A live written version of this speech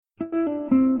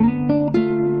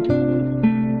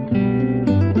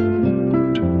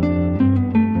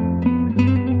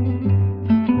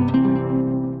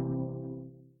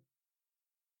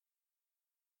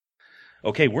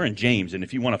Okay, we're in James, and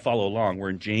if you want to follow along, we're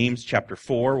in James chapter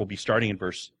 4. We'll be starting in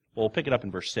we'll pick it up in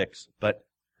verse 6. But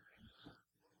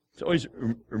it's always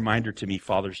a reminder to me,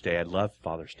 Father's Day. I love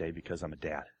Father's Day because I'm a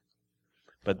dad.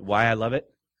 But why I love it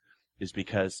is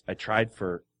because I tried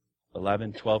for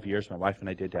 11, 12 years, my wife and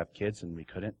I did, to have kids, and we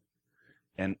couldn't.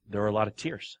 And there were a lot of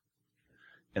tears.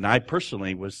 And I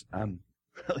personally was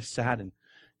really sad and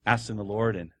asking the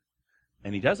Lord, and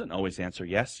He doesn't always answer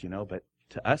yes, but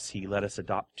to us, He let us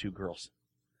adopt 2 girls.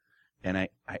 And I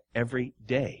every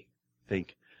day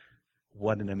think,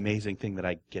 what an amazing thing that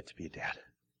I get to be a dad.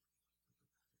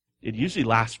 It usually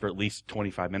lasts for at least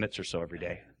 25 minutes or so every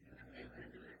day.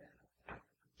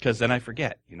 Because then I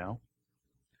forget,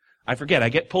 I forget. I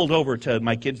get pulled over to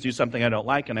my kids do something I don't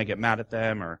like, and I get mad at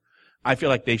them, or I feel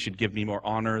like they should give me more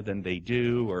honor than they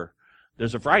do, or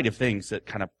there's a variety of things that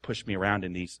kind of push me around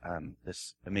in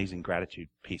this amazing gratitude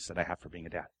piece that I have for being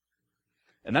a dad.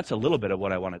 And that's a little bit of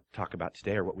what I want to talk about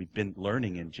today, or what we've been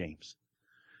learning in James,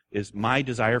 is my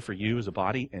desire for you as a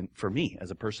body, and for me as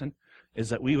a person, is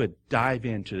that we would dive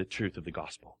into the truth of the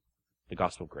gospel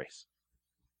of grace.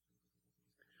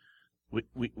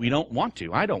 We don't want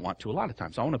to. I don't want to a lot of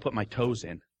times. I want to put my toes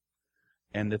in.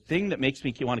 And the thing that makes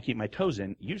me want to keep my toes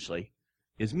in, usually,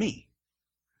 is me.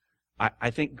 I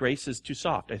think grace is too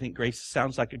soft. I think grace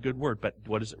sounds like a good word, but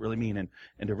what does it really mean? And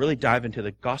to really dive into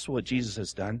the gospel that Jesus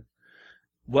has done,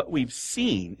 what we've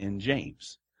seen in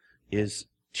James is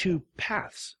 2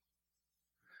 paths.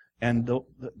 And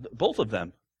both of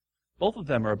them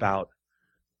are about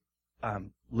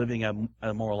living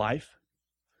a moral life.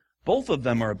 Both of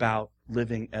them are about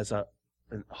living as a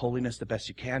holiness the best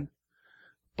you can.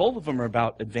 Both of them are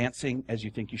about advancing as you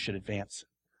think you should advance.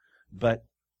 But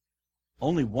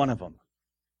only one of them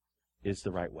is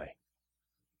the right way.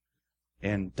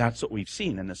 And that's what we've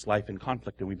seen in this life in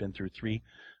conflict. And we've been through three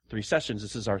sessions.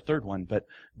 This is our 3rd one.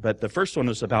 But the first one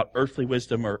was about earthly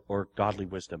wisdom or godly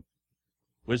wisdom.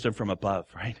 Wisdom from above,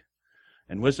 right?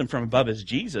 And wisdom from above is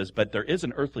Jesus, but there is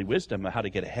an earthly wisdom of how to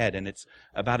get ahead, and it's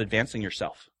about advancing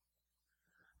yourself.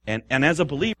 And as a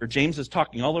believer, James is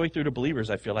talking all the way through to believers.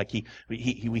 I feel like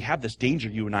we have this danger,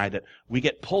 you and I, that we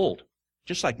get pulled,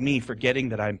 just like me, forgetting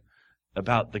that I'm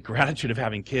about the gratitude of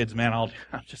having kids. Man,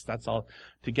 that's all,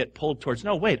 to get pulled towards,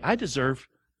 no, wait, I deserve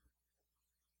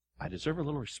a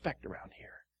little respect around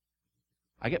here.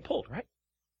 I get pulled, right?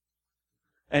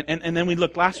 And then we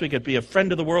looked last week at be a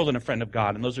friend of the world and a friend of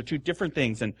God. And those are 2 different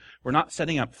things. And we're not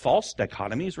setting up false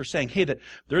dichotomies. We're saying, hey, that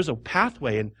there's a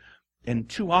pathway, and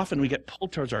too often we get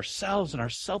pulled towards ourselves and our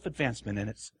self-advancement. And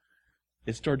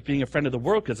it's towards being a friend of the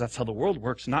world, because that's how the world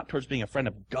works, not towards being a friend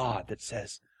of God that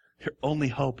says your only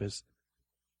hope is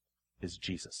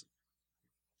Jesus.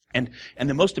 And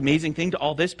the most amazing thing to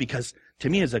all this, because to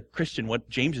me as a Christian, what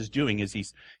James is doing is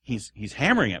he's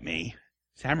hammering at me,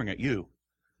 he's hammering at you,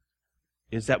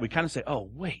 is that we kind of say, oh,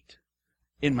 wait,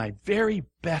 in my very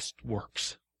best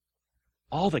works,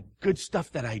 all the good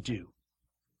stuff that I do,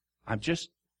 I'm just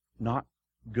not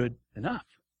good enough.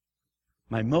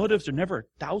 My motives are never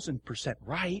 1,000%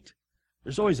 right.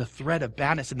 There's always a thread of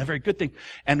badness in the very good thing.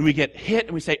 And we get hit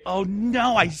and we say, oh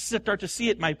no, I start to see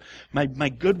it. My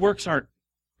good works aren't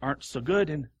so good.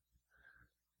 And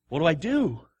what do I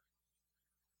do?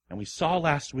 And we saw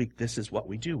last week, this is what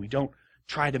we do. We don't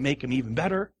try to make them even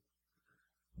better.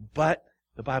 But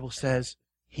the Bible says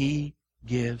He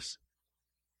gives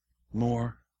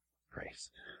more grace.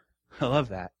 I love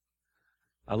that.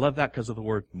 I love that because of the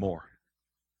word more.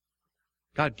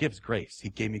 God gives grace. He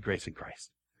gave me grace in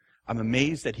Christ. I'm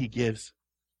amazed that He gives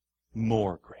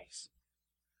more grace.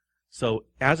 So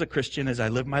as a Christian, as I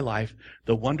live my life,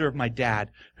 the wonder of my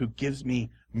dad who gives me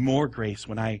more grace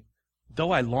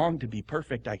though I long to be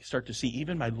perfect, I start to see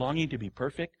even my longing to be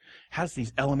perfect has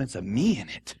these elements of me in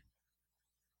it.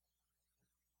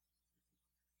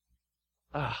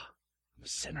 I'm a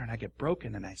sinner and I get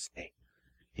broken, and I say,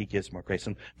 He gives more grace.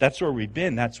 And that's where we've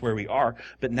been. That's where we are.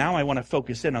 But now I want to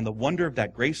focus in on the wonder of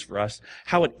that grace for us,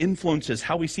 how it influences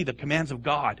how we see the commands of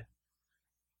God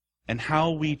and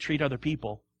how we treat other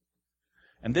people.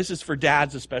 And this is for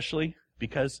dads especially,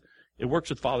 because it works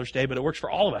with Father's Day, but it works for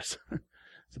all of us.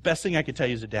 It's the best thing I can tell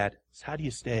you as a dad is, how do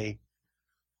you stay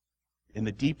in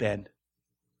the deep end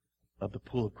of the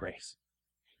pool of grace?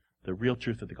 The real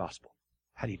truth of the gospel.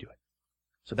 How do you do it?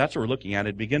 So that's what we're looking at.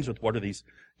 It begins with, what are these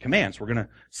commands? We're going to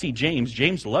see James.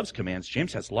 James loves commands.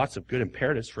 James has lots of good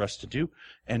imperatives for us to do.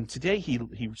 And today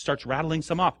he starts rattling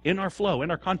some off in our flow,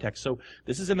 in our context. So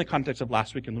this is in the context of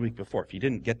last week and the week before. If you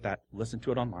didn't get that, listen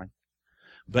to it online.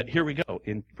 But here we go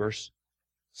in verse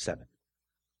 7.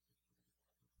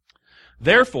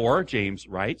 Therefore, James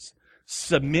writes,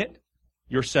 submit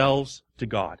yourselves to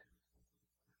God.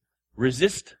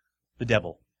 Resist the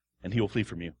devil, and he will flee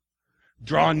from you.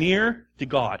 Draw near to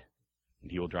God, and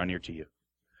he will draw near to you.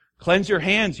 Cleanse your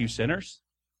hands, you sinners.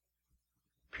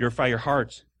 Purify your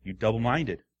hearts, you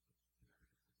double-minded.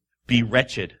 Be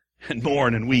wretched, and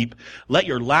mourn and weep. Let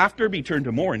your laughter be turned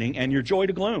to mourning, and your joy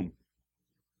to gloom.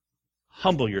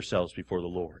 Humble yourselves before the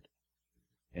Lord,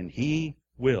 and he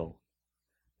will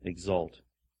exalt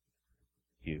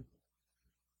you.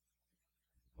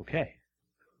 Okay.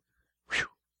 Whew.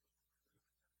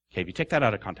 Okay, if you take that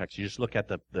out of context, you just look at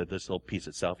this little piece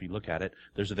itself, you look at it,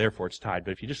 there's a therefore it's tied,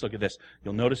 but if you just look at this,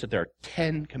 you'll notice that there are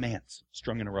 10 commands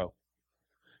strung in a row.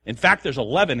 In fact, there's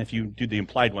 11 if you do the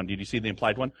implied one. Did you see the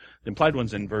implied one? The implied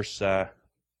one's in verse,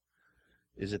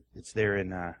 it's there in,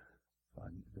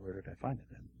 where did I find it?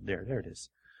 There it is.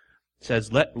 It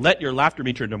says, let your laughter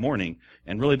be turned to mourning,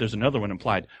 and really there's another one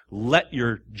implied, let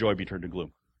your joy be turned to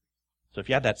gloom. So if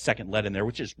you have that second let in there,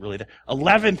 which is really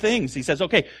 11 things, he says,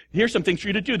 okay, here's some things for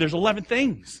you to do. There's 11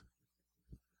 things.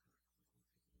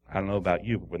 I don't know about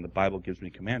you, but when the Bible gives me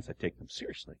commands, I take them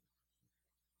seriously.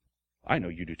 I know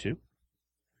you do too.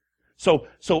 So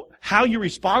how you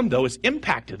respond, though, is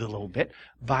impacted a little bit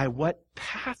by what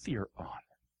path you're on.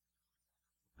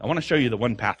 I want to show you the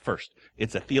one path first.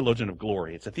 It's a theologian of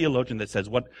glory. It's a theologian that says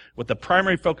what the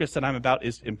primary focus that I'm about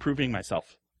is improving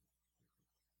myself.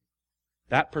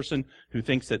 That person who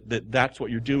thinks that's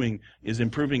what you're doing is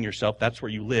improving yourself, that's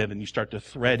where you live, and you start to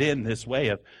thread in this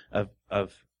way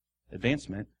of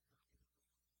advancement.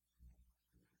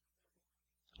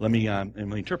 Let me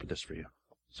interpret this for you.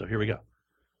 So here we go.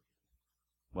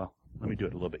 Well, let me do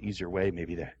it a little bit easier way,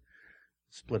 maybe to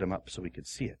split them up so we could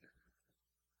see it.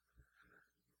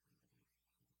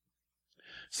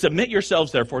 Submit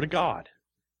yourselves, therefore, to God.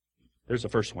 There's the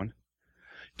first one.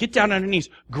 Get down on your knees.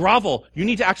 Grovel. You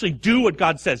need to actually do what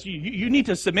God says. You need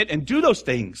to submit and do those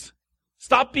things.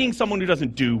 Stop being someone who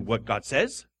doesn't do what God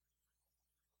says.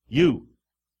 You.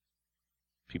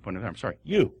 People I'm sorry.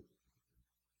 You.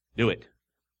 Do it.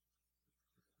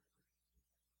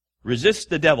 Resist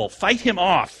the devil. Fight him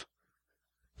off.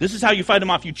 This is how you fight him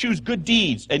off. You choose good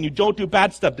deeds and you don't do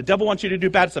bad stuff. The devil wants you to do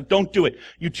bad stuff. Don't do it.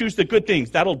 You choose the good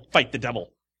things. That'll fight the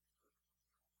devil.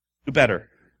 Do better.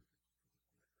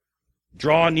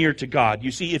 Draw near to God.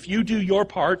 You see, if you do your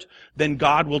part, then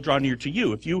God will draw near to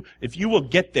you. If you will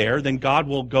get there, then God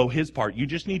will go his part. You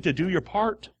just need to do your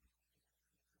part.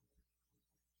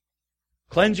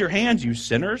 Cleanse your hands, you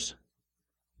sinners.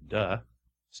 Duh.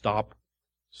 Stop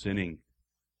sinning.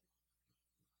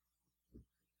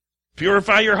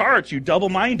 Purify your hearts, you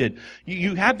double-minded.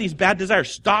 You have these bad desires.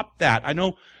 Stop that. I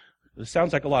know it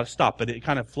sounds like a lot of stop, but it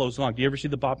kind of flows along. Do you ever see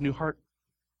the Bob Newhart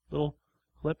little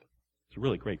clip? It's a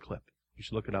really great clip. You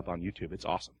should look it up on YouTube. It's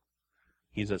awesome.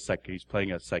 He's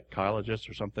playing a psychologist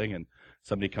or something, and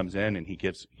somebody comes in and he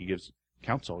gives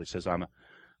counsel. He says, I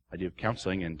do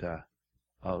counseling, and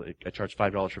I charge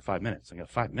 $5 for 5 minutes. I go,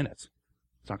 5 minutes?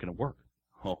 It's not going to work.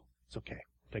 Oh, it's okay.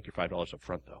 Take your $5 up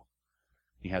front, though.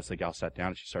 He has the gal sat down,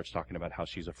 and she starts talking about how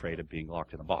she's afraid of being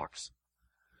locked in a box.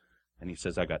 And he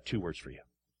says, I got 2 words for you.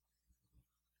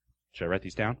 Should I write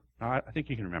these down? No, I think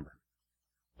you can remember.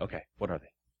 Okay, what are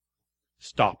they?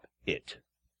 Stop it.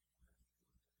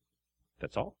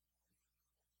 That's all?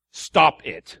 Stop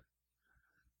it.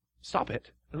 Stop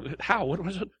it. How? What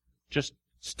was it? Just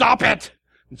stop it.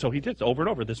 And so he did over and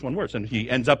over this one word. And he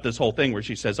ends up this whole thing where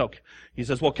she says, okay. He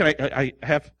says, well, can I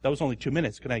have, that was only 2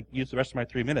 minutes. Can I use the rest of my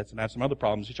 3 minutes? And I have some other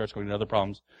problems. He starts going to other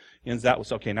problems. He ends that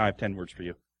with, okay, now I have 10 words for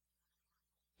you.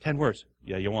 10 words.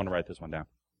 Yeah, you want to write this one down.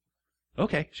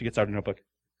 Okay. She gets out her notebook.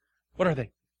 What are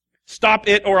they? Stop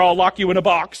it or I'll lock you in a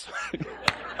box.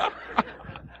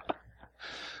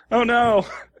 Oh no.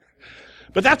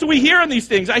 But that's what we hear in these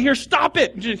things. I hear stop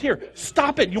it. Just hear,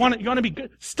 stop it. You want to be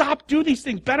good? Stop, do these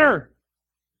things better.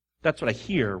 That's what I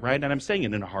hear, right? And I'm saying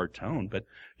it in a hard tone, but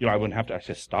I wouldn't have to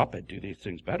actually stop it, do these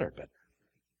things better. But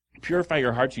purify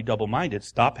your hearts, you double-minded.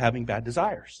 Stop having bad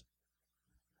desires.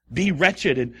 Be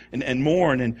wretched and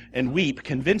mourn and weep.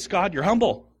 Convince God you're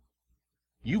humble.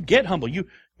 You get humble. You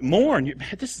mourn.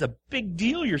 This is a big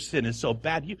deal. Your sin is so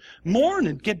bad. You mourn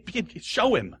and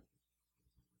show him.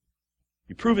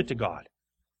 You prove it to God.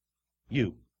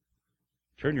 You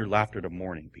turn your laughter to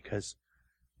mourning because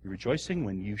you're rejoicing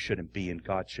when you shouldn't be and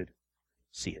God should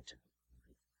see it.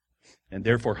 And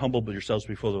therefore humble yourselves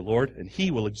before the Lord and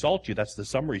he will exalt you. That's the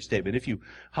summary statement. If you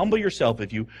humble yourself,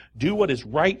 if you do what is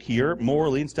right here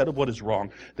morally instead of what is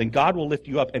wrong, then God will lift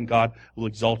you up and God will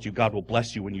exalt you. God will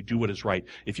bless you when you do what is right.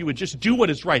 If you would just do what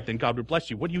is right, then God would bless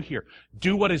you. What do you hear?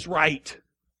 Do what is right.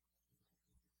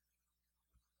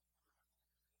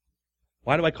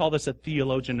 Why do I call this a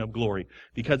theologian of glory?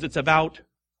 Because it's about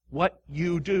what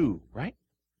you do, right?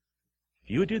 If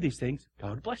you would do these things,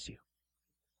 God would bless you.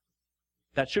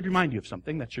 That should remind you of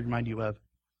something. That should remind you of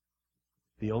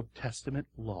the Old Testament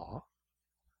law.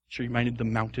 It should remind you of the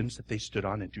mountains that they stood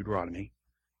on in Deuteronomy,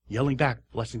 yelling back,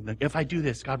 blessing them. If I do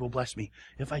this, God will bless me.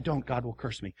 If I don't, God will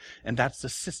curse me. And that's the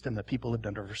system that people lived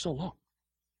under for so long.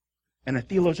 And a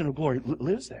theologian of glory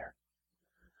lives there.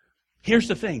 Here's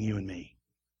the thing, you and me.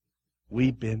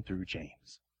 We've been through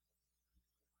James.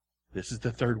 This is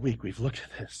the third week we've looked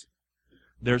at this.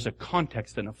 There's a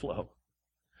context and a flow.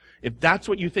 If that's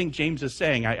what you think James is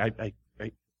saying, I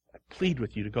plead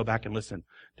with you to go back and listen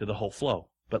to the whole flow.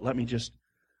 But let me just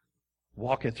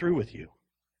walk it through with you.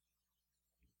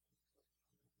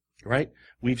 Right?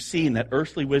 We've seen that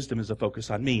earthly wisdom is a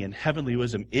focus on me, and heavenly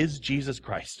wisdom is Jesus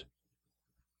Christ.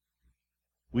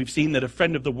 We've seen that a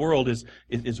friend of the world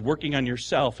is working on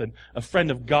yourself, and a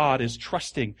friend of God is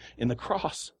trusting in the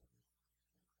cross.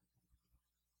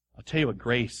 I'll tell you what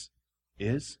grace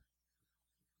is.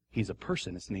 He's a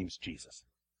person. His name's Jesus.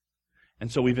 And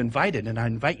so we've invited, and I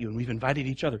invite you, and we've invited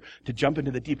each other to jump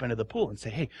into the deep end of the pool and say,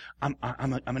 hey, I'm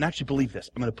going to actually believe this.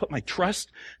 I'm going to put my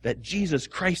trust that Jesus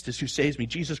Christ is who saves me,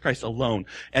 Jesus Christ alone,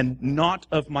 and not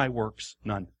of my works,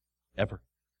 none, ever.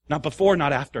 Not before,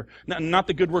 not after. Not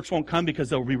the good works won't come because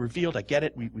they'll be revealed. I get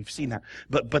it. We've seen that.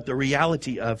 But the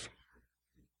reality of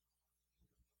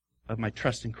my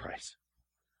trust in Christ.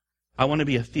 I want to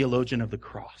be a theologian of the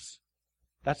cross.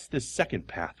 That's the second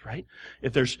path, right?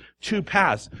 If there's two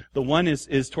paths, the one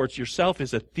is towards yourself,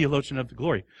 is a theologian of the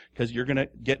glory, because you're going to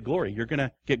get glory. You're going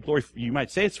to get glory. You might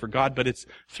say it's for God, but it's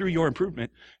through your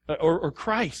improvement. Or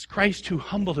Christ who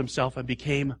humbled himself and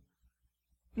became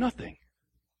nothing.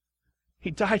 He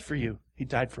died for you. He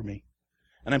died for me.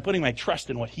 And I'm putting my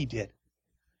trust in what he did.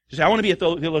 You say, I want to be a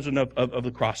theologian of the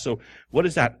cross. So what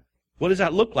does that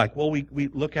look like? Well, we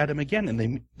look at them again,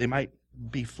 and they might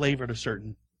be flavored a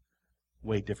certain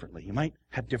way differently. You might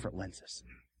have different lenses.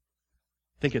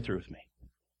 Think it through with me.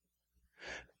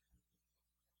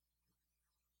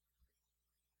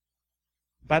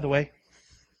 By the way,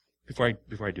 before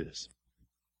I do this,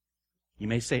 you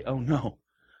may say, oh no,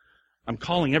 I'm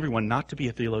calling everyone not to be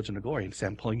a theologian of glory, and say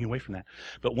I'm pulling you away from that.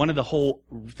 But one of the whole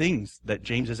things that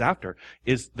James is after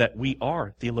is that we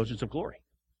are theologians of glory.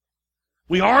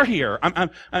 We are here. I'm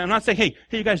not saying, hey,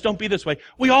 you guys, don't be this way.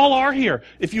 We all are here.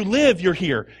 If you live, you're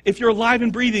here. If you're alive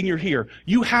and breathing, you're here.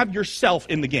 You have yourself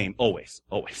in the game. Always.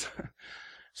 Always.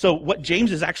 So what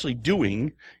James is actually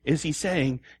doing is he's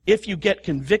saying, if you get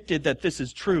convicted that this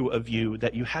is true of you,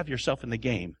 that you have yourself in the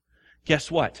game,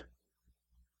 guess what?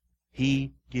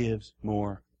 He gives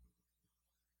more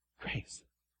grace.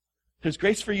 There's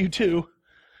grace for you too.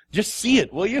 Just see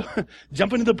it, will you?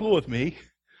 Jump into the pool with me.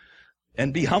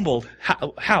 And be humbled.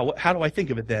 How do I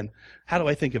think of it then? How do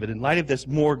I think of it? In light of this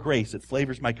more grace, it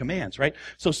flavors my commands, right?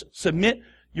 So submit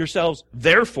yourselves,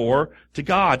 therefore, to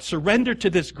God. Surrender to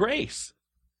this grace.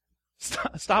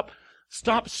 Stop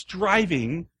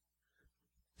striving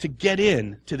to get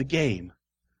in to the game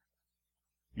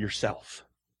yourself.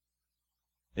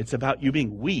 It's about you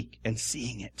being weak and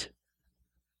seeing it.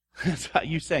 It's about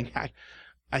you saying,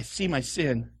 I see my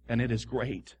sin, and it is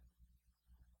great.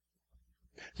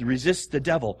 Resist the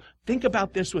devil. Think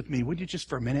about this with me, would you, just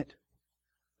for a minute?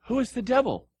 Who is the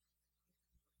devil?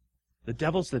 The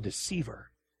devil's the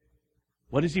deceiver.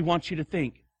 What does he want you to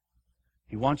think?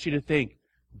 He wants you to think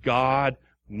God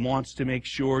wants to make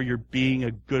sure you're being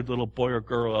a good little boy or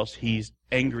girl, else he's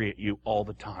angry at you all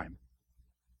the time.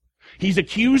 He's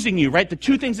accusing you, right? The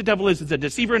two things the devil is a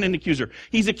deceiver and an accuser.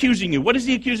 He's accusing you. What is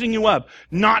he accusing you of?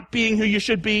 Not being who you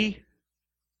should be.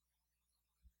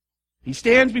 He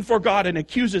stands before God and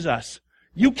accuses us.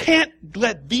 You can't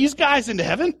let these guys into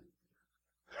heaven?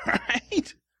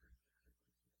 Right?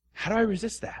 How do I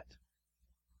resist that?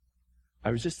 I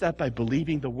resist that by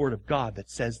believing the Word of God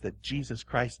that says that Jesus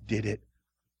Christ did it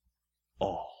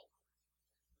all.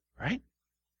 Right?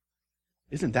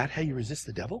 Isn't that how you resist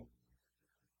the devil?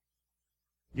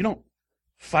 You don't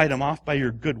fight him off by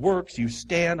your good works. You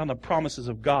stand on the promises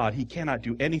of God. He cannot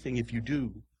do anything if you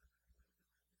do.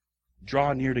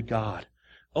 Draw near to God.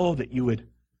 Oh, that you would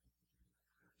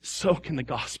soak in the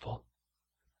gospel.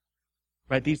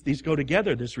 Right? These go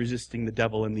together, this resisting the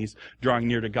devil and these drawing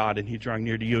near to God and he drawing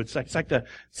near to you. It's like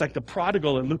the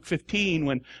prodigal in Luke 15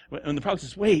 when the prodigal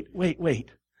says, wait.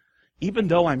 Even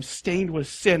though I'm stained with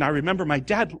sin, I remember my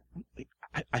dad,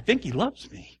 I think he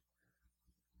loves me.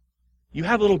 You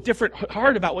have a little different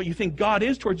heart about what you think God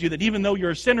is towards you, that even though you're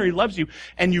a sinner, he loves you,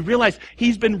 and you realize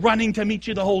he's been running to meet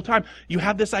you the whole time. You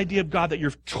have this idea of God that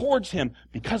you're towards him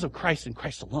because of Christ and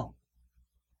Christ alone.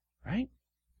 Right?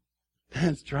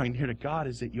 That's drawing near to God,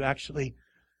 is that you actually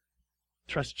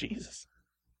trust Jesus.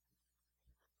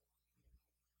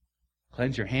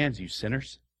 Cleanse your hands, you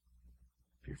sinners.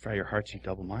 Purify your hearts, you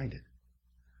double-minded.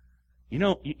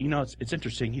 It's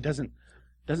interesting. He doesn't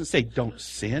say don't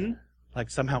sin, like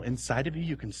somehow inside of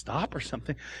you can stop or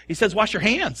something. He says wash your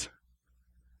hands.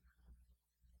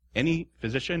 Any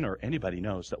physician or anybody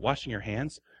knows that washing your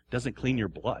hands doesn't clean your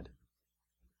blood.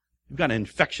 You've got an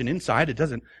infection inside. It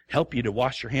doesn't help you to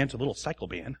wash your hands with a little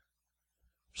Cycloband.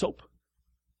 Soap.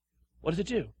 What does it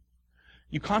do?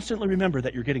 You constantly remember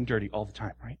that you're getting dirty all the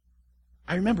time, right?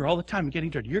 I remember all the time getting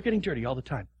dirty. You're getting dirty all the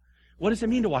time. What does it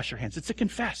mean to wash your hands? It's to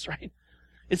confess, right?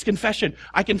 It's confession.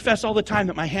 I confess all the time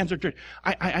that my hands are dirty.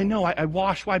 I know I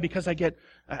wash. Why? Because I get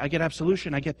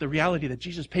absolution. I get the reality that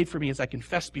Jesus paid for me as I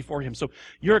confess before Him. So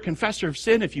you're a confessor of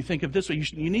sin if you think of this way.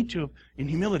 You need to, in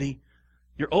humility.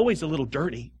 You're always a little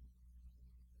dirty.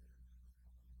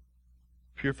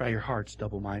 Purify your hearts,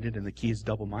 double-minded, and the key is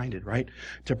double-minded, right?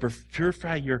 To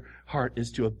purify your heart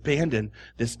is to abandon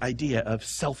this idea of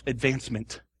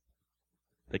self-advancement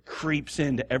that creeps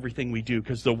into everything we do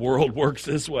because the world works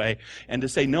this way. And to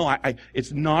say, no,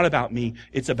 it's not about me,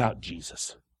 it's about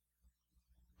Jesus.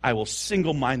 I will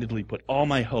single-mindedly put all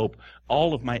my hope,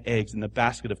 all of my eggs in the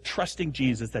basket of trusting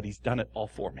Jesus that He's done it all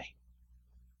for me.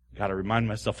 Got to remind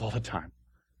myself all the time.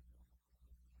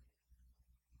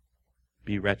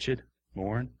 Be wretched,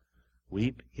 mourn,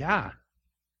 weep. Yeah,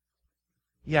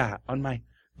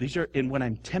 when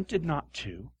I'm tempted not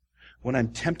to, when I'm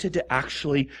tempted to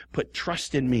actually put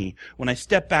trust in me, when I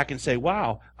step back and say,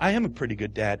 wow, I am a pretty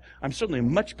good dad. I'm certainly a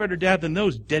much better dad than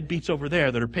those deadbeats over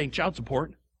there that are paying child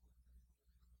support.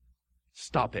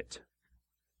 Stop it.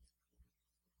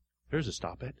 There's a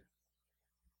stop it.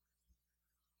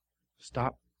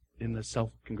 Stop in the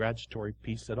self-congratulatory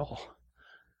piece at all.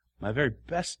 My very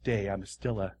best day, I'm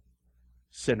still a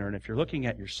sinner. And if you're looking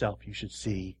at yourself, you should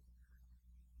see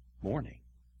mourning,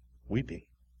 weeping,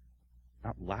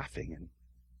 not laughing.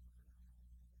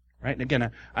 Right? And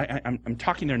again, I'm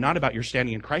talking there not about your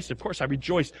standing in Christ. Of course, I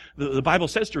rejoice. The Bible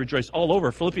says to rejoice all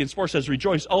over. Philippians 4 says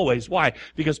rejoice always. Why?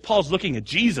 Because Paul's looking at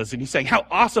Jesus and he's saying, how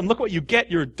awesome. Look what you get.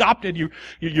 You're adopted.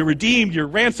 You're redeemed. You're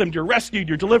ransomed. You're rescued.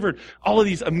 You're delivered. All of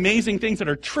these amazing things that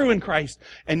are true in Christ.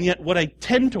 And yet what I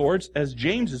tend towards, as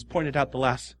James has pointed out the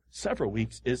last several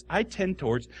weeks, is I tend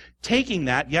towards taking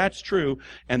that, yeah, it's true,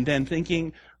 and then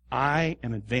thinking, I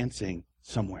am advancing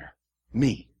somewhere.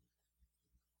 Me.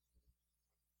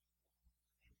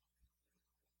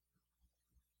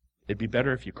 It'd be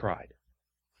better if you cried,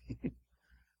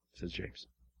 says James.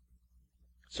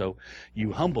 So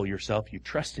you humble yourself, you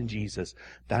trust in Jesus.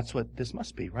 That's what this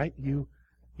must be, right? You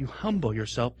humble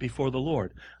yourself before the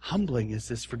Lord. Humbling is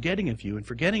this forgetting of you and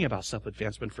forgetting about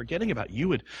self-advancement, forgetting about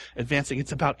you advancing.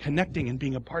 It's about connecting and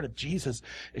being a part of Jesus,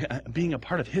 being a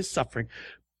part of His suffering,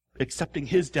 accepting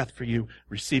His death for you,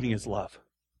 receiving His love.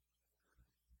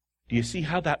 Do you see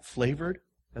how that flavored,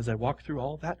 as I walk through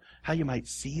all of that, how you might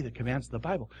see the commands of the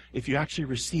Bible if you actually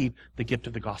receive the gift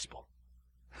of the gospel?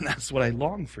 And that's what I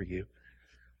long for you.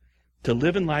 To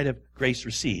live in light of grace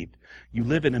received. You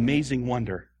live in amazing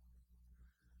wonder.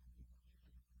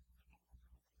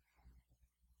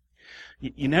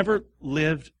 You never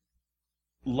lived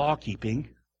law-keeping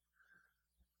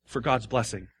for God's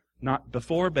blessing. Not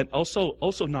before, but also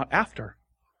not after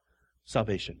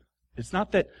salvation. It's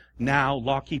not that now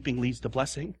law-keeping leads to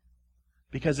blessing,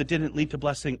 because it didn't lead to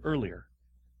blessing earlier.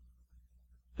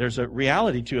 There's a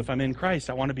reality to, if I'm in Christ,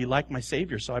 I want to be like my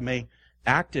Savior, so I may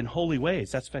act in holy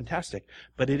ways. That's fantastic.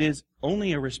 But it is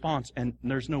only a response, and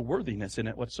there's no worthiness in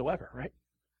it whatsoever, right?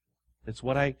 It's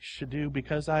what I should do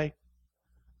because I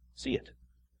see it.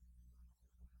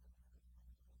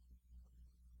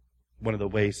 One of the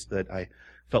ways that I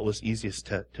felt was easiest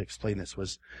to explain this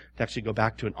was to actually go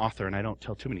back to an author, and I don't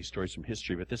tell too many stories from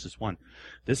history, but this is one.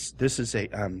 This is a,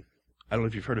 I don't know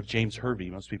if you've heard of James Hervey.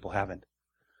 Most people haven't.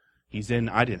 I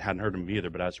hadn't heard of him either,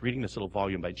 but I was reading this little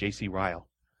volume by J.C. Ryle.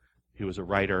 He was a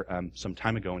writer some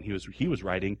time ago, and he was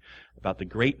writing about the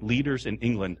great leaders in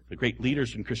England, the great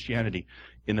leaders in Christianity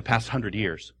in the past 100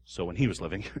 years. So when he was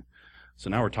living. So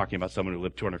now we're talking about someone who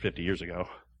lived 250 years ago.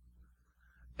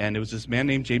 And it was this man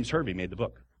named James Hervey made the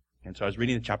book. And so I was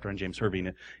reading the chapter on James Hervey,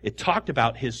 and it talked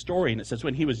about his story, and it says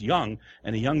when he was young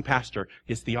and a young pastor,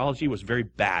 his theology was very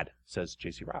bad, says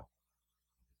J.C. Ryle.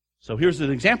 So here's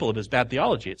an example of his bad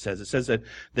theology. It says that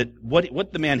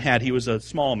what the man had, he was a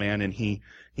small man, and he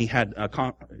had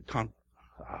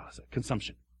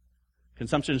consumption.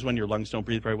 Consumption is when your lungs don't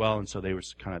breathe very well, and so they were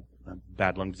kind of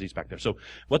bad lung disease back there. So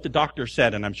what the doctor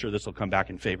said, and I'm sure this will come back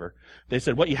in favor, they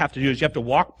said what you have to do is you have to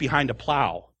walk behind a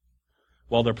plow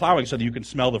while they're plowing so that you can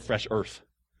smell the fresh earth,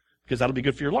 because that'll be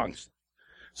good for your lungs.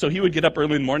 So he would get up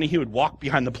early in the morning, he would walk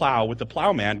behind the plow with the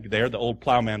plowman there. The old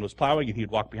plowman was plowing, and he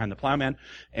would walk behind the plowman,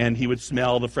 and he would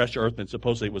smell the fresh earth, and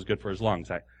supposedly it was good for his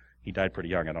lungs. He died pretty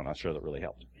young. I'm not sure that really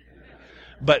helped.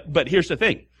 But here's the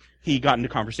thing. He got into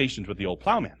conversations with the old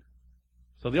plowman.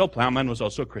 So the old plowman was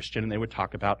also a Christian, and they would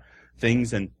talk about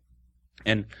things, and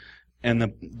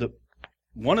the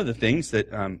one of the things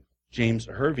that James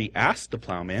Hervey asked the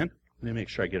plowman, let me make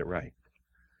sure I get it right.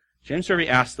 James Hervey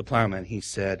asked the plowman, he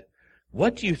said,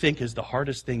 "What do you think is the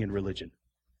hardest thing in religion?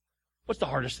 What's the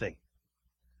hardest thing?"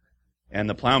 And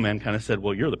the plowman kind of said,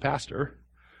 "Well, you're the pastor.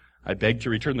 I beg to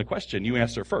return the question. You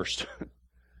answer first."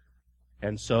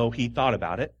 And so he thought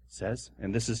about it, says,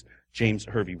 and this is James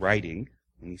Hervey writing,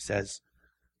 and he says,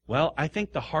 "Well, I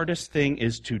think the hardest thing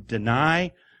is to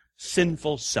deny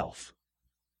sinful self."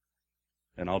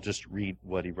 And I'll just read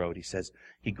what he wrote. He says,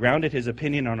 "He grounded his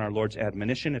opinion on our Lord's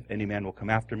admonition, 'If any man will come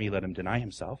after me, let him deny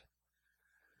himself.'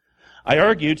 I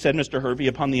argued," said Mr. Hervey,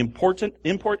 "upon the import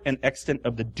and extent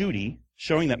of the duty,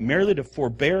 showing that merely to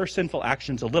forbear sinful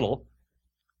actions a little,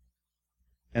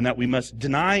 and that we must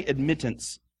deny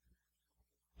admittance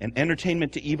and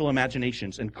entertainment to evil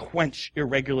imaginations and quench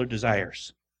irregular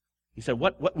desires." He said,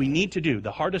 what we need to do,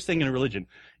 the hardest thing in a religion,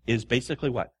 is basically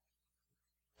what?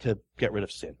 To get rid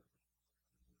of sin.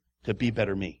 To be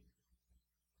better me.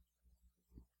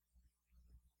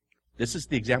 This is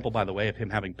the example, by the way, of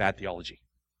him having bad theology.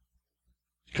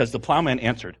 Because the plowman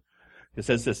answered. It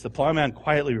says this, the plowman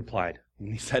quietly replied, and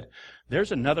he said,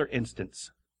 "There's another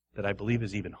instance that I believe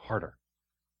is even harder,"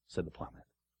 said the plowman.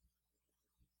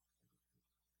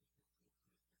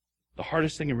 The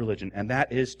hardest thing in religion, and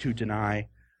that is to deny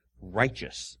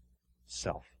righteous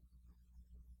self.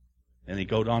 And he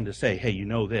goes on to say, "Hey, you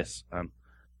know this,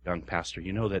 young pastor,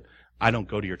 you know that I don't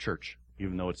go to your church,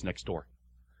 even though it's next door.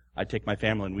 I take my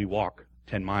family and we walk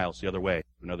 10 miles the other way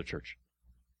to another church."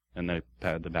 And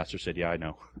the pastor said, "Yeah, I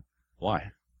know."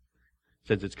 "Why?" He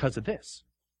says, "It's because of this.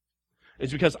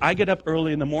 It's because I get up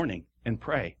early in the morning and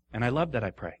pray, and I love that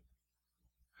I pray.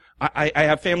 I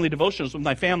have family devotionals with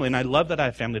my family, and I love that I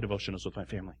have family devotionals with my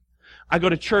family. I go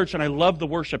to church, and I love the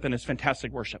worship, and it's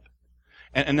fantastic worship.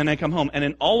 And then I come home, and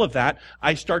in all of that,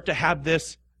 I start to have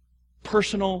this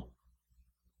personal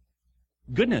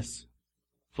goodness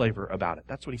flavor about it."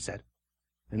 That's what he said,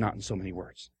 and not in so many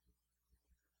words.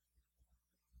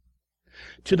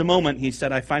 "To the moment," he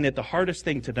said, "I find it the hardest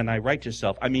thing to deny righteous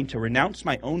self. I mean, to renounce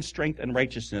my own strength and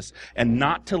righteousness, and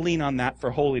not to lean on that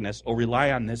for holiness, or rely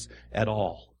on this at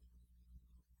all."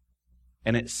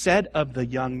 And it said of the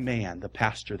young man, the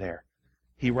pastor there,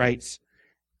 he writes,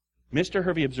 Mr.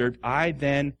 Hervey observed, "I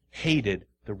then hated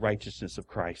the righteousness of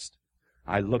Christ.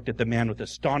 I looked at the man with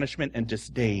astonishment and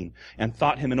disdain, and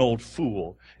thought him an old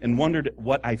fool, and wondered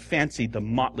what I fancied the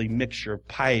motley mixture of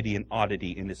piety and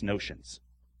oddity in his notions."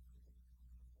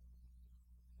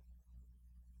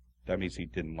 That means he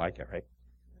didn't like it, right?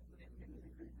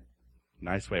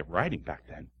 Nice way of writing back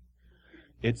then.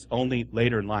 It's only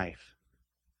later in life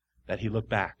that he looked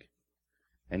back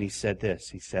and he said this.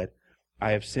 He said,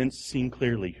 "I have since seen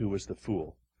clearly who was the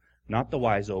fool, not the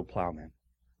wise old plowman,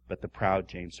 but the proud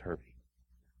James Hervey.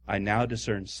 I now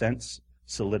discern sense,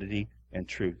 solidity, and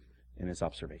truth in his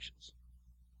observations."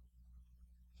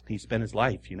 He spent his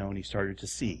life, and he started to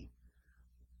see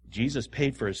Jesus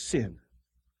paid for his sin.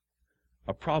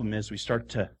 Our problem is we start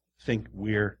to think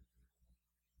we're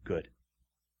good.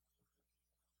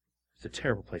 It's a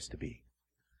terrible place to be.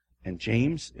 And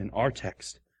James, in our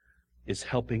text, is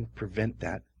helping prevent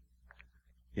that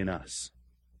in us.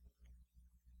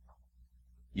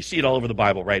 You see it all over the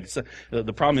Bible, right?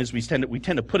 The problem is we tend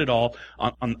to put it all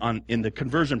on in the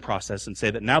conversion process and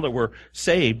say that now that we're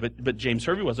saved, but James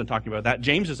Hervey wasn't talking about that.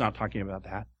 James is not talking about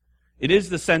that. It is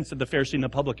the sense of the Pharisee and the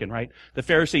publican, right? The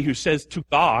Pharisee who says to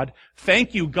God,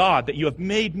 "Thank you, God, that you have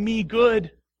made me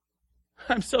good.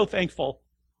 I'm so thankful."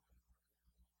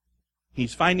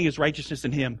 He's finding his righteousness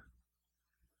in him.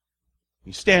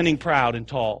 He's standing proud and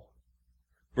tall.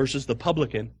 Versus the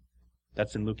publican,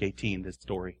 that's in Luke 18, this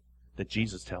story that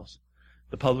Jesus tells.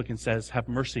 The publican says, "Have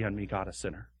mercy on me, God, a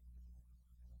sinner."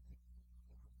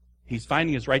 He's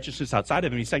finding his righteousness outside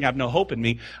of him. He's saying, "I have no hope in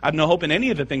me. I have no hope in any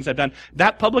of the things I've done."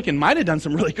 That publican might have done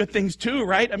some really good things too,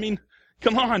 right? I mean,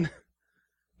 come on.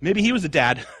 Maybe he was a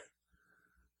dad.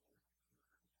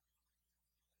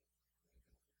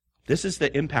 This is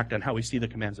the impact on how we see the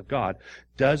commands of God.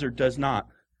 Does or does not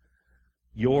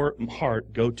your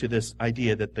heart go to this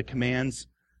idea that the commands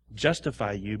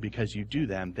justify you because you do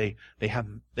them? They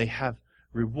have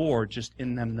reward just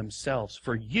in them themselves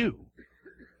for you,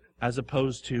 as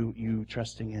opposed to you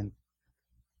trusting in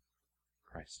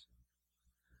Christ.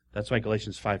 That's why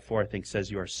Galatians 5:4, I think,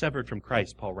 says you are severed from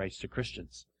Christ, Paul writes to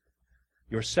Christians.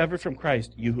 You are severed from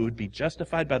Christ, you who would be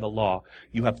justified by the law.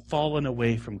 You have fallen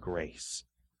away from grace.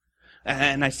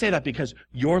 And I say that because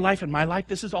your life and my life,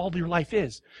 this is all your life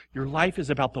is. Your life is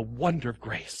about the wonder of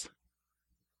grace.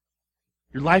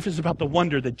 Your life is about the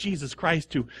wonder that Jesus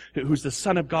Christ, who's the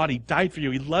Son of God, He died for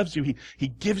you, He loves you, He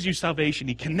gives you salvation,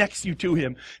 He connects you to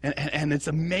Him. And it's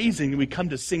amazing. We come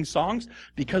to sing songs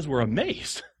because we're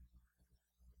amazed.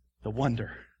 The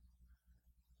wonder.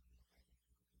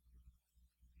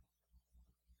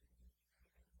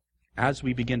 As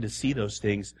we begin to see those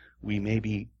things, we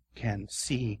maybe can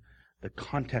see the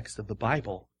context of the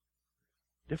Bible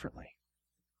differently.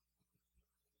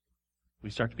 We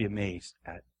start to be amazed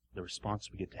at the response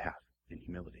we get to have in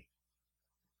humility.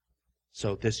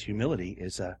 So this humility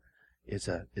is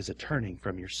a turning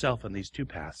from yourself on these two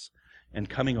paths and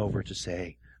coming over to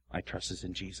say, my trust is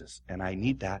in Jesus. And I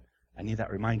need that. I need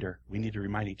that reminder. We need to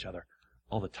remind each other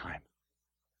all the time.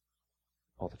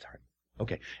 All the time.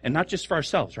 Okay. And not just for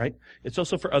ourselves, right? It's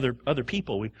also for other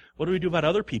people. What do we do about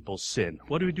other people's sin?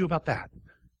 What do we do about that?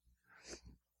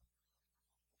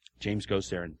 James goes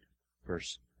there in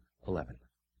verse 11.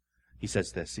 He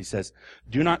says this. He says,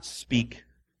 do not speak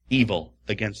evil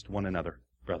against one another,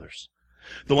 brothers.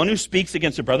 The one who speaks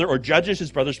against a brother or judges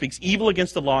his brother speaks evil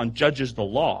against the law and judges the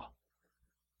law.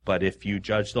 But if you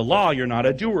judge the law, you're not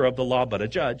a doer of the law, but a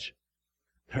judge.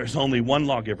 There's only one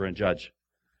lawgiver and judge,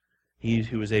 He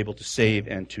who is able to save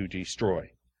and to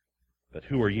destroy. But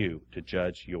who are you to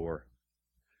judge your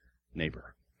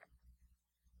neighbor?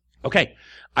 Okay,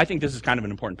 I think this is kind of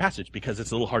an important passage because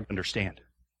it's a little hard to understand.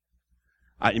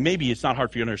 Maybe it's not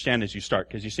hard for you to understand as you start,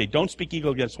 because you say, don't speak evil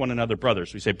against one another,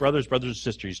 brothers. We say, brothers and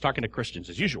sisters. He's talking to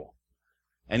Christians as usual.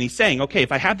 And he's saying, okay,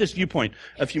 if I have this viewpoint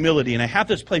of humility, and I have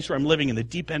this place where I'm living in the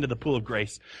deep end of the pool of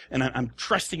grace, and I'm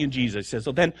trusting in Jesus, he says,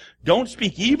 so then don't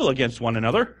speak evil against one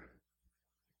another.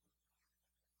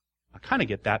 I kind of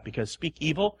get that, because speak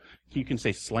evil, you can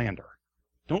say slander.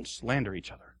 Don't slander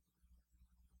each other.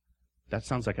 That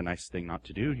sounds like a nice thing not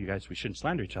to do. You guys, we shouldn't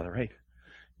slander each other, right?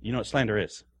 You know what slander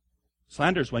is?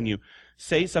 Slander is when you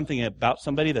say something about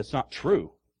somebody that's not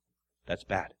true. That's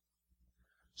bad.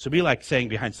 So be like saying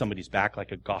behind somebody's back,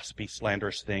 like a gossipy,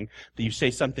 slanderous thing, that you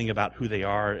say something about who they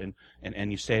are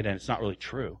and you say it and it's not really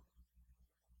true.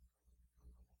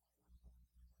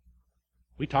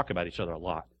 We talk about each other a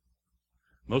lot.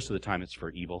 Most of the time it's for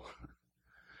evil.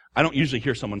 I don't usually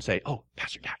hear someone say, oh,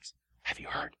 Pastor Dax, have you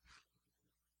heard?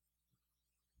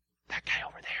 That guy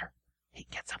over there, he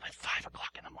gets up at 5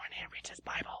 o'clock in the morning and reads his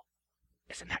Bible.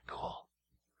 Isn't that cool?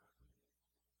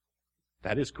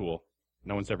 That is cool.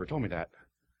 No one's ever told me that.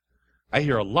 I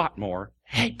hear a lot more,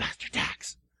 hey, Pastor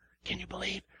Dax, can you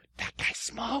believe that guy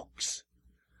smokes?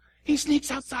 He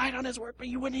sneaks outside on his work, but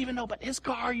you wouldn't even know. But his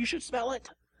car, you should smell it.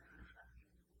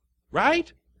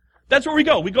 Right? That's where we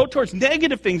go. We go towards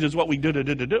negative things is what we do.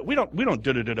 We don't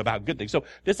do about good things. So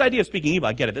this idea of speaking evil,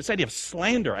 I get it. This idea of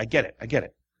slander, I get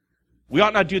it. We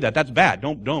ought not do that. That's bad.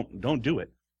 Don't do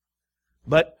it.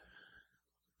 But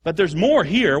there's more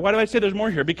here. Why do I say there's more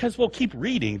here? Because we'll keep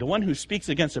reading. The one who speaks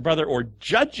against a brother or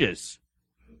judges.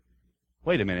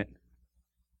 Wait a minute.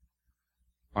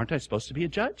 Aren't I supposed to be a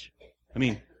judge? I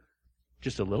mean,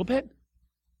 just a little bit?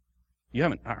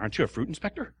 Aren't you a fruit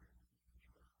inspector?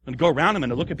 I'm going to go around, I'm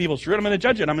going to look at people's fruit, I'm going to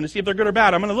judge it, I'm going to see if they're good or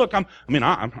bad, I'm going to look, I'm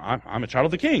a child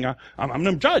of the king, I'm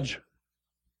a judge.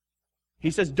 He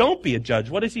says, don't be a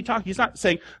judge. What is he talking? He's not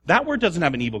saying, that word doesn't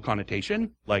have an evil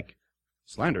connotation, like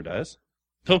slander does.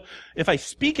 So if I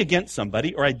speak against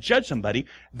somebody or I judge somebody,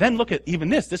 then look at even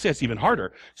this. This gets even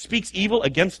harder. Speaks evil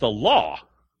against the law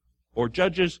or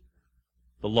judges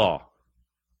the law.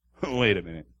 Wait a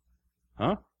minute.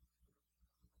 Huh?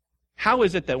 How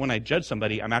is it that when I judge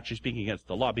somebody, I'm actually speaking against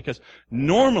the law? Because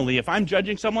normally, if I'm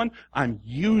judging someone, I'm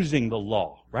using the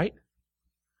law, right?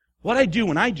 What I do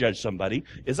when I judge somebody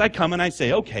is I come and I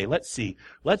say, okay, let's see.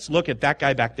 Let's look at that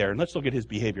guy back there and let's look at his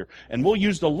behavior. And we'll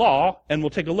use the law and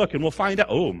we'll take a look and we'll find out,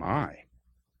 oh my,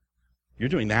 you're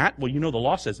doing that? Well, you know the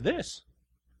law says this.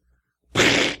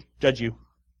 Judge you.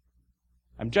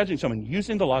 I'm judging someone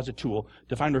using the law as a tool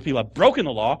to find where people have broken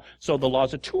the law, so the law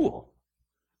is a tool.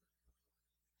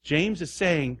 James is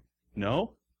saying,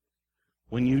 no,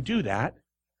 when you do that,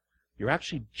 you're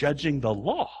actually judging the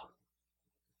law.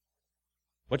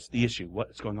 What's the issue?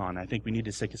 What's going on? I think we need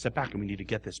to take a step back and we need to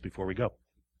get this before we go.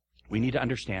 We need to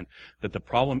understand that the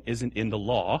problem isn't in the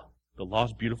law. The law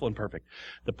is beautiful and perfect.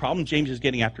 The problem James is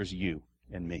getting after is you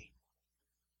and me.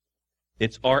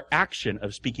 It's our action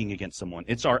of speaking against someone.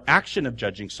 It's our action of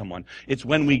judging someone. It's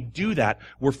when we do that,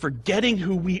 we're forgetting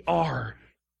who we are.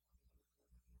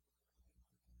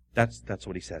 That's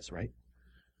what he says, right?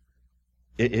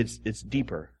 It's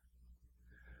deeper.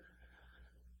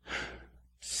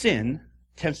 Sin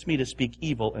tempts me to speak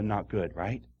evil and not good,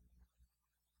 right?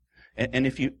 And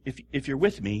if you're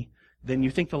with me, then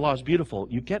you think the law is beautiful.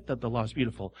 You get that the law is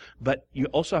beautiful. But you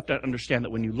also have to understand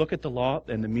that when you look at the law,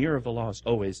 and the mirror of the law is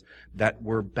always that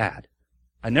we're bad.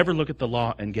 I never look at the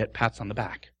law and get pats on the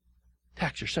back.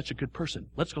 Dax, you're such a good person.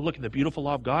 Let's go look at the beautiful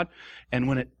law of God. And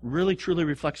when it really, truly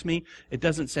reflects me, it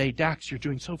doesn't say, Dax, you're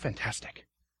doing so fantastic.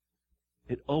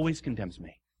 It always condemns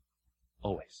me.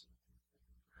 Always.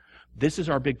 This is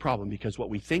our big problem, because what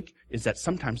we think is that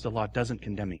sometimes the law doesn't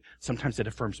condemn me. Sometimes it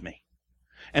affirms me.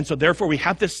 And so therefore we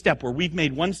have this step where we've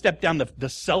made one step down the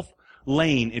self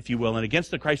lane, if you will, and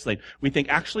against the Christ lane. We think,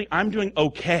 actually, I'm doing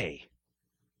okay.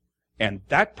 And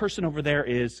that person over there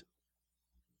is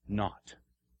not.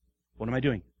 What am I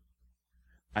doing?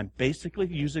 I'm basically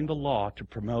using the law to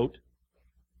promote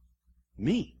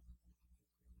me.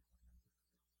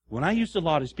 When I use the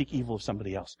law to speak evil of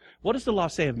somebody else, what does the law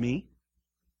say of me?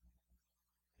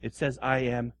 It says I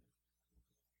am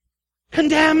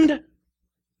condemned.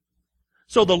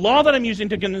 So the law that I'm using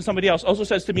to condemn somebody else also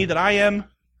says to me that I am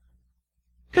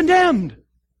condemned.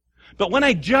 But when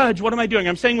I judge, what am I doing?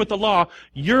 I'm saying with the law,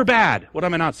 you're bad. What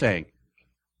am I not saying?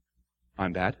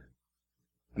 I'm bad.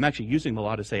 I'm actually using the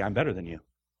law to say I'm better than you.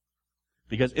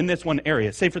 Because in this one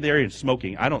area, say for the area of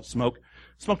smoking, I don't smoke.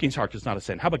 Smoking's hard, it's not a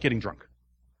sin. How about getting drunk?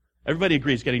 Everybody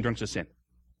agrees getting drunk is a sin.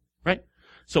 Right?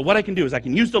 So what I can do is I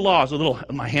can use the law as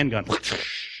my handgun.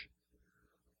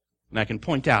 And I can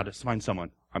point out to find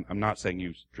someone. I'm not saying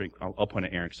you drink. I'll point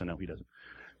at Aaron because I know he doesn't.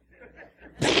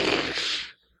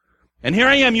 And here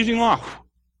I am using law.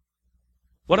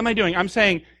 What am I doing? I'm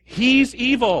saying, he's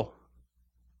evil.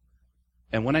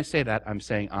 And when I say that, I'm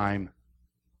saying I'm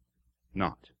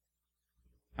not.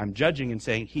 I'm judging and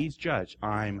saying, he's judge.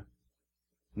 I'm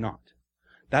not.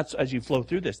 That's, as you flow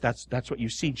through this, that's what you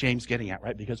see James getting at,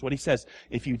 right? Because what he says,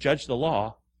 if you judge the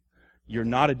law, you're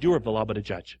not a doer of the law, but a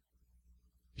judge.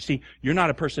 You see, you're not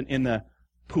a person in the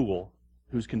pool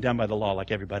who's condemned by the law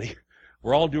like everybody.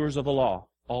 We're all doers of the law.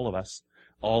 All of us.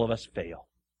 All of us fail.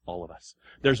 All of us.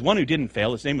 There's one who didn't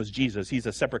fail. His name was Jesus. He's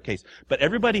a separate case. But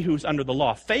everybody who's under the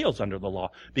law fails under the law,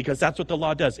 because that's what the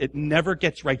law does. It never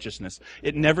gets righteousness.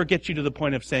 It never gets you to the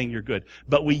point of saying you're good.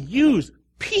 But we use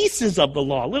pieces of the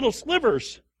law, little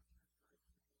slivers.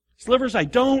 Slivers I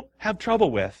don't have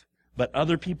trouble with, but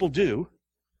other people do,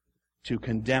 to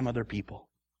condemn other people.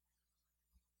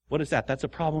 What is that? That's a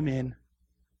problem in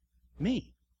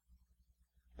me.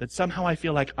 That somehow I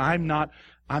feel like I'm not.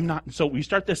 So we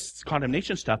start this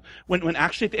condemnation stuff when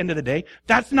actually at the end of the day,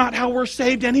 that's not how we're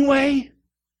saved anyway.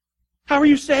 How are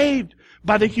you saved?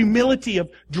 By the humility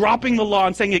of dropping the law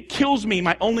and saying it kills me.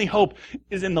 My only hope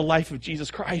is in the life of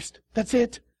Jesus Christ. That's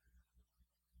it.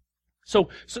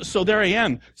 So there I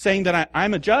am saying that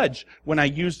I'm a judge when I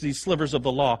use these slivers of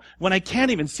the law, when I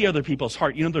can't even see other people's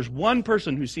heart. You know, there's one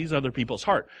person who sees other people's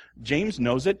heart. James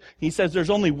knows it. He says there's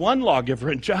only one lawgiver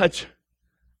and judge.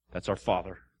 That's our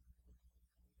Father,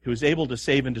 who is able to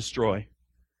save and destroy.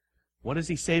 What does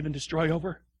he save and destroy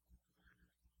over?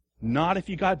 Not if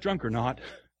you got drunk or not.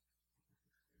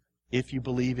 If you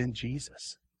believe in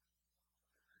Jesus.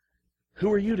 Who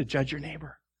are you to judge your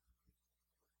neighbor?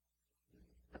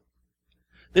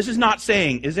 This is not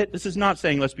saying, is it? This is not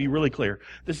saying, let's be really clear.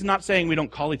 This is not saying we don't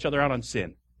call each other out on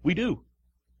sin. We do.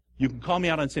 You can call me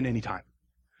out on sin anytime.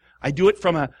 I do it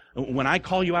when I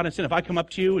call you out on sin, if I come up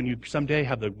to you and you someday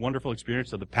have the wonderful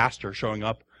experience of the pastor showing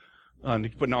up, to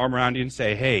put an arm around you and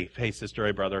say, hey sister,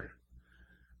 hey brother,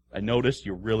 I noticed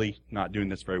you're really not doing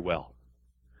this very well.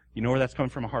 You know where that's coming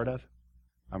from a heart of?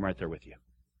 I'm right there with you.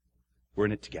 We're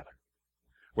in it together.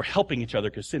 We're helping each other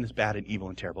because sin is bad and evil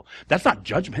and terrible. That's not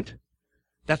judgment.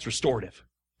 That's restorative.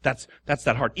 That's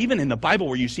that heart. Even in the Bible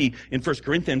where you see in 1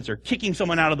 Corinthians they're kicking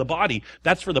someone out of the body,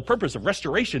 that's for the purpose of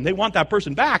restoration. They want that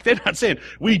person back. They're not saying,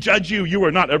 we judge you, you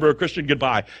are not ever a Christian,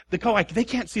 goodbye. They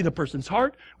can't see the person's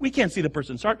heart. We can't see the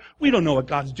person's heart. We don't know what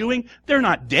God's doing. They're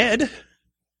not dead.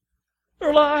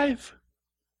 They're alive.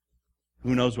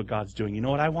 Who knows what God's doing? You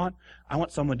know what I want? I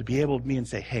want someone to be able to me and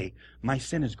say, hey, my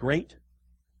sin is great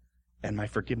and my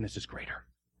forgiveness is greater.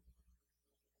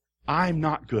 I'm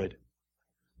not good,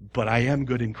 but I am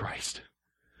good in Christ.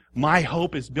 My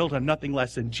hope is built on nothing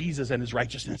less than Jesus and His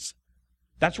righteousness.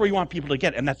 That's where you want people to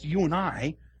get, and that's you and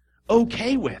I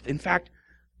okay with. In fact,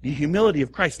 the humility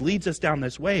of Christ leads us down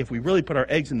this way. If we really put our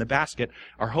eggs in the basket,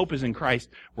 our hope is in Christ.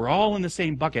 We're all in the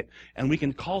same bucket, and we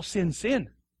can call sin, sin.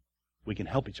 We can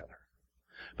help each other.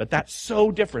 But that's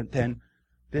so different than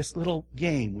this little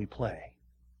game we play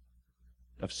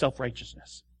of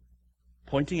self-righteousness,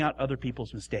 pointing out other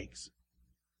people's mistakes,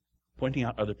 pointing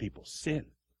out other people's sin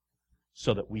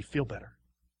so that we feel better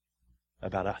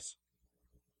about us.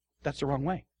 That's the wrong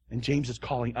way. And James is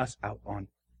calling us out on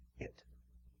it.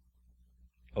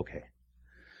 Okay.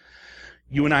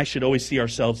 You and I should always see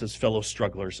ourselves as fellow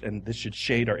strugglers, and this should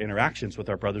shade our interactions with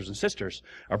our brothers and sisters.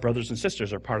 Our brothers and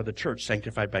sisters are part of the church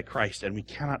sanctified by Christ, and we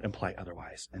cannot imply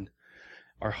otherwise. And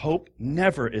our hope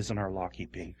never is in our law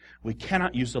keeping. We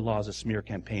cannot use the law as a smear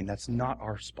campaign. That's not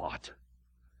our spot.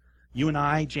 You and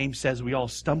I, James says, we all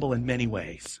stumble in many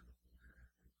ways.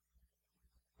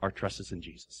 Our trust is in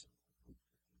Jesus.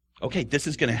 Okay, this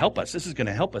is going to help us. This is going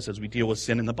to help us as we deal with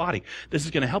sin in the body. This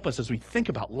is going to help us as we think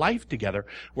about life together.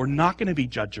 We're not going to be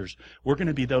judgers. We're going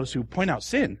to be those who point out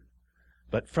sin,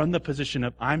 but from the position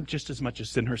of, I'm just as much a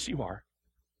sinner as you are.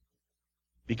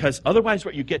 Because otherwise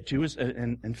what you get to is,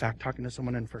 in fact, talking to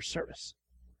someone in first service,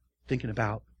 thinking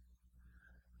about,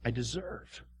 I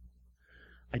deserve.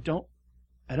 I don't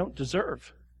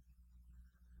deserve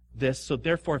this, so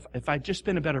therefore, if I'd just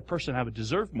been a better person, I would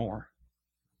deserve more.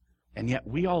 And yet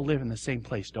we all live in the same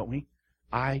place, don't we?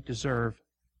 I deserve,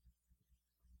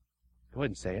 go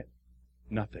ahead and say it,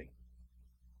 nothing.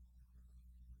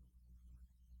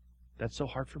 That's so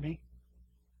hard for me.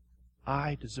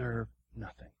 I deserve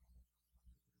nothing.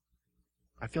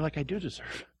 I feel like I do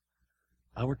deserve.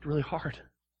 I worked really hard.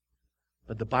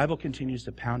 But the Bible continues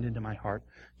to pound into my heart.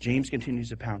 James continues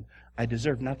to pound. I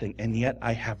deserve nothing, and yet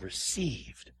I have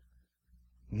received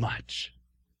much.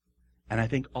 And I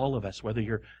think all of us, whether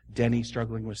you're Denny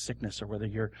struggling with sickness or whether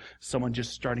you're someone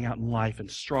just starting out in life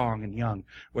and strong and young,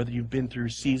 whether you've been through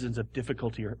seasons of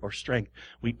difficulty or strength,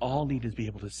 we all need to be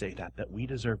able to say that we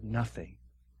deserve nothing,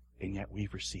 and yet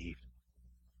we've received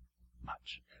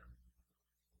much.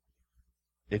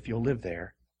 If you'll live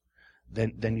there,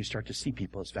 then you start to see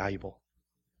people as valuable.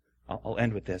 I'll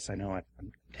end with this. I know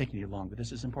I'm taking you long, but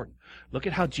this is important. Look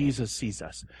at how Jesus sees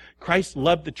us. Christ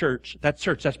loved the church. That's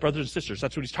brothers and sisters.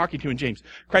 That's what he's talking to in James.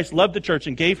 Christ loved the church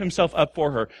and gave himself up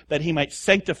for her, that he might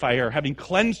sanctify her, having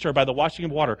cleansed her by the washing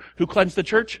of water. Who cleansed the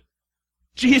church?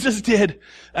 Jesus did,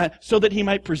 so that he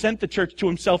might present the church to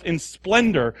himself in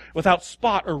splendor, without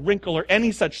spot or wrinkle or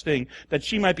any such thing, that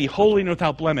she might be holy and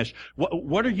without blemish.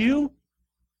 What are you?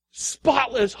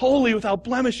 Spotless, holy, without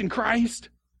blemish in Christ.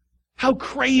 How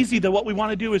crazy that what we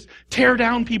want to do is tear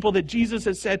down people that Jesus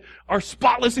has said are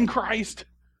spotless in Christ.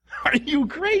 Are you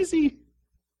crazy?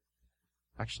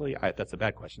 Actually, that's a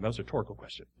bad question. That was a rhetorical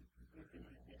question.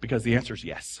 Because the answer is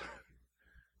yes.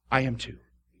 I am too.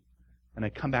 And I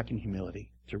come back in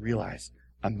humility to realize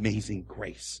amazing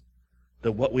grace.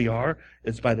 That what we are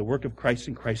is by the work of Christ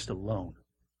and Christ alone.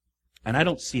 And I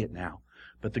don't see it now.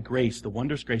 But the grace, the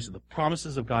wondrous grace of the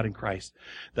promises of God in Christ,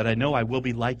 that I know I will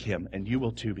be like him, and you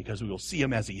will too, because we will see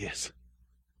him as he is.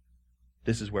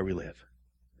 This is where we live.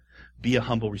 Be a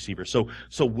humble receiver. So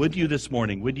would you this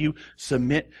morning, would you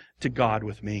submit to God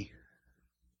with me?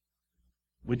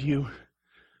 Would you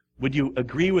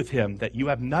agree with him that you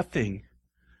have nothing,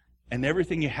 and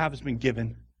everything you have has been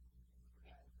given?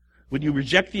 Would you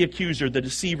reject the accuser, the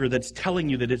deceiver that's telling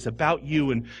you that it's about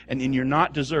you and you're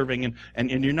not deserving and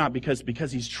you're not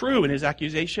because he's true in his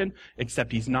accusation,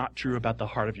 except he's not true about the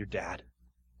heart of your dad?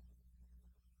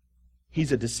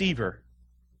 He's a deceiver.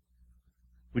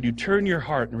 Would you turn your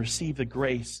heart and receive the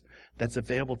grace that's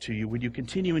available to you? Would you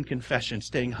continue in confession,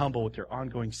 staying humble with your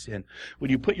ongoing sin?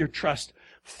 Would you put your trust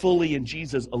fully in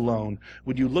Jesus alone?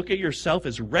 Would you look at yourself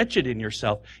as wretched in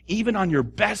yourself, even on your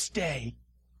best day?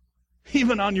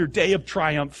 Even on your day of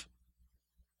triumph,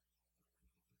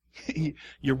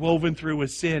 you're woven through with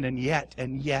sin, and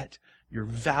yet, you're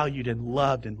valued and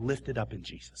loved and lifted up in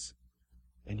Jesus.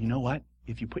 And you know what?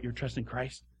 If you put your trust in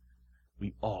Christ,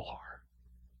 we all are.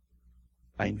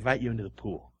 I invite you into the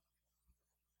pool.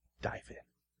 Dive in.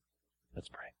 Let's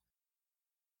pray.